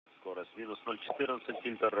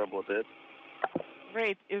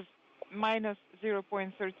Rate is minus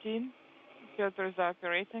 0.13. Filters are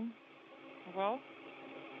operating well.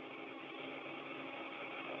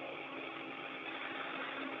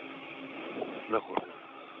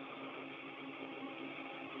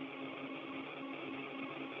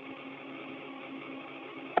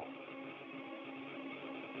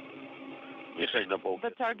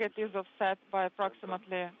 The target is offset by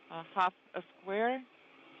approximately half a square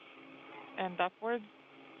and upwards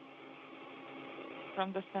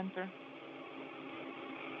from the center.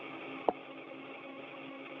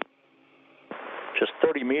 Just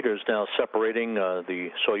 30 meters now separating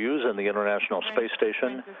the Soyuz and the International Space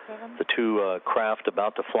Station. The two craft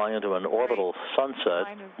about to fly into an orbital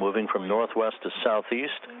sunset, moving from northwest to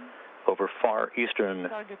southeast over far eastern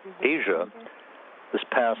Asia. This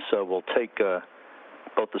pass will take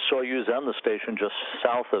both the Soyuz and the station just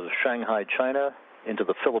south of Shanghai, China, into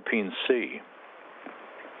the Philippine Sea.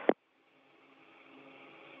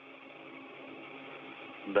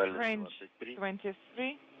 Range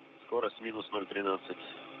 23.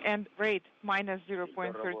 And rate minus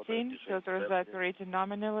 0.13. Filters are operating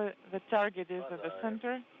nominally. The target is at the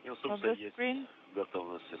center of the screen.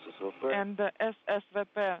 And the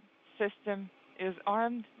SSVP system is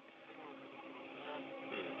armed.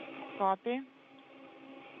 Copy.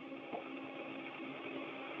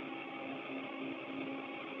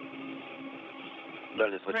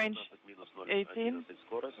 Range 18.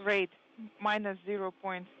 Rate minus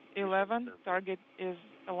 0.11. Target is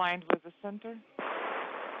aligned with the center.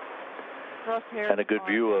 And a good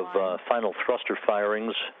view of final thruster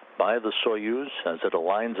firings by the Soyuz as it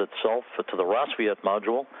aligns itself to the Rassvet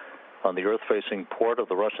module on the Earth-facing port of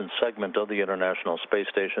the Russian segment of the International Space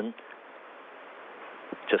Station.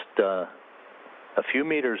 Just a few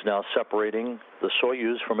meters now separating the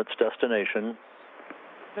Soyuz from its destination,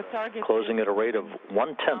 closing at a rate of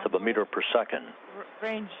 1/10 of a meter per second.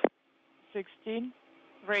 Range 16,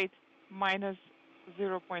 rate minus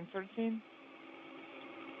 0.13.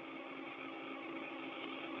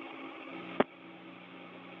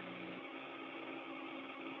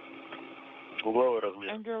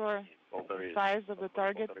 Angular size of the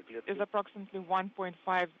target is approximately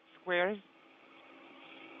 1.5 squares.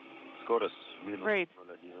 Rate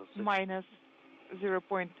minus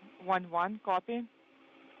 0.11. Copy.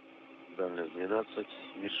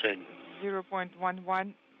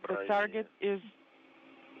 0.11. The target is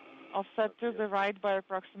offset to the right by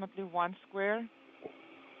approximately 1 square.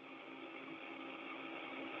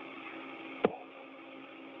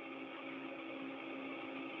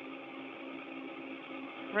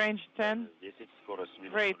 Range 10.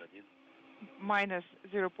 Rate minus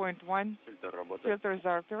 0.1. Filters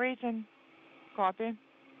are operating. Copy.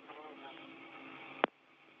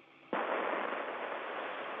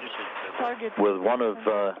 Target with one of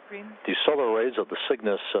the solar arrays of the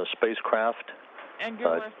Cygnus spacecraft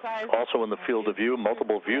also in the field of view,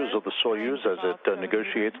 multiple views of the Soyuz as it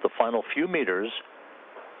negotiates the final few meters.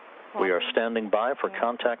 We are standing by for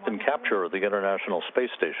contact and capture of the International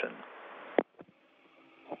Space Station.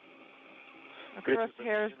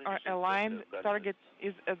 Crosshairs are aligned. Target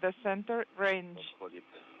is at the center. Range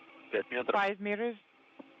 5 meters.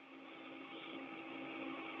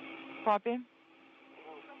 Copy.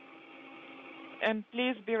 And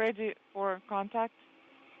please be ready for contact.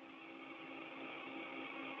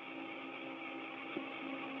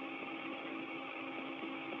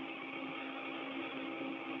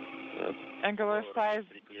 Angular size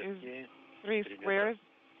is 3 squares.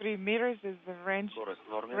 3 meters is the range.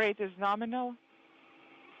 Rate is nominal.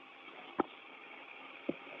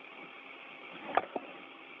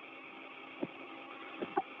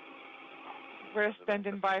 We're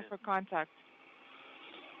standing by for contact.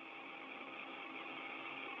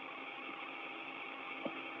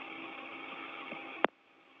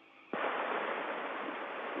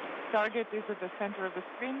 Target is at the center of the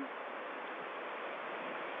screen.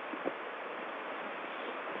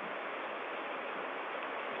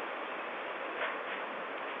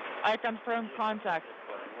 I confirm contact.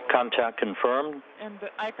 Contact confirmed. And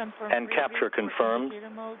I confirm. And capture confirmed.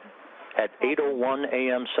 At 8:01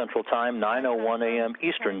 a.m. Central Time, 9:01 a.m.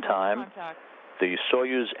 Eastern Time, the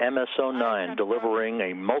Soyuz MSO-9 delivering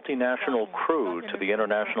a multinational crew to the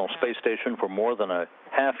International Space Station for more than a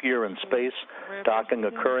half year in space, docking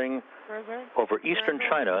occurring over eastern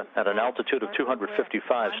China at an altitude of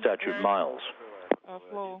 255 statute miles.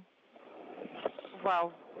 Flow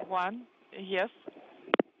valve 1, yes.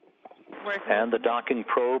 And the docking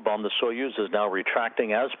probe on the Soyuz is now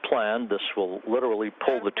retracting as planned. This will literally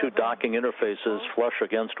pull the two docking interfaces flush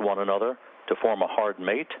against one another to form a hard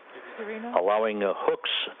mate, allowing hooks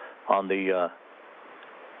on the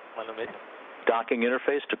docking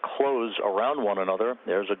interface to close around one another.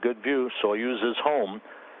 There's a good view. Soyuz is home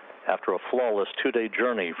after a flawless 2-day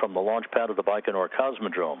journey from the launch pad of the Baikonur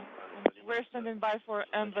Cosmodrome. We're standing by for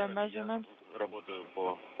MV measurements.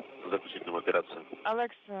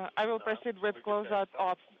 Alex, I will proceed with closeout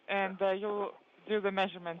ops, and you'll do the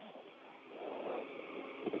measurements.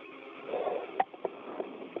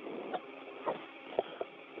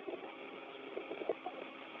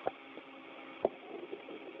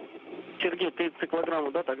 Сергей, ты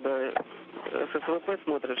циклограмму, да, тогда ССВП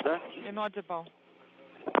смотришь, да? Inaudible.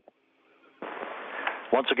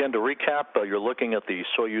 Once again, to recap, you're looking at the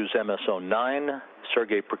Soyuz MS-09,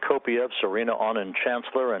 Sergei Prokopiev, Serena Aunin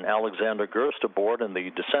Chancellor, and Alexander Gerst aboard in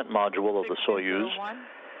the descent module of the Soyuz,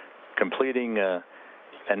 completing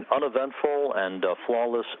an uneventful and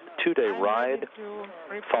flawless 2-day ride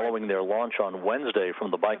following their launch on Wednesday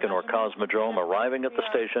from the Baikonur Cosmodrome, arriving at the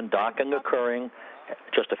station, docking occurring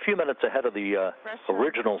just a few minutes ahead of the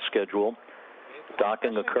original schedule,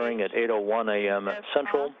 docking occurring at 8:01 a.m.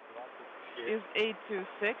 Central, is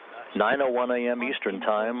 826. 9:01 a.m. Eastern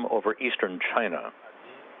Time over Eastern China.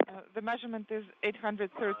 The measurement is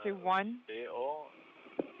 831.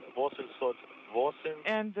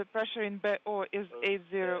 And the pressure in BO is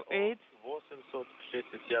 808.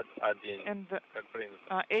 And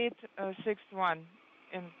 861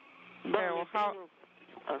 in BO. How?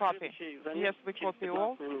 Copy. Yes, we copy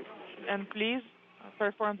all. And please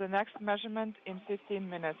perform the next measurement in 15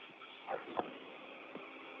 minutes.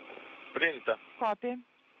 Copy.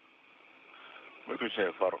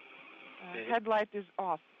 Headlight is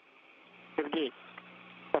off. Sergey.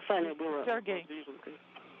 Sergey.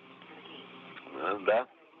 Да.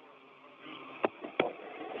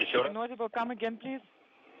 Inaudible, come again, please.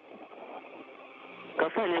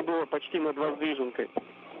 Касание было почти над воздвиженкой.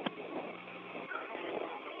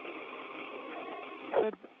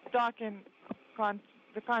 The docking,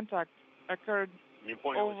 the contact occurred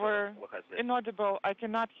over. Inaudible, I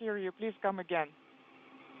cannot hear you. Please come again.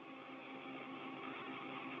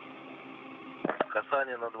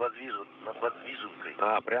 Касание над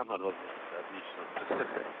воздвиженкой. Прямо над воздвиженкой.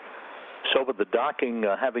 Отлично. So with the docking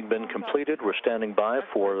having been completed, we're standing by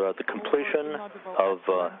for the completion of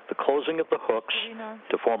the closing of the hooks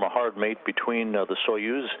to form a hard mate between the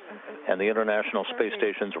Soyuz and the International Space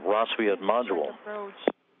Station's Raumstation module.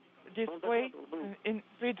 Display in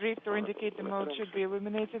pre-drift or indicator mode should be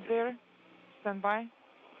illuminated there. Stand by.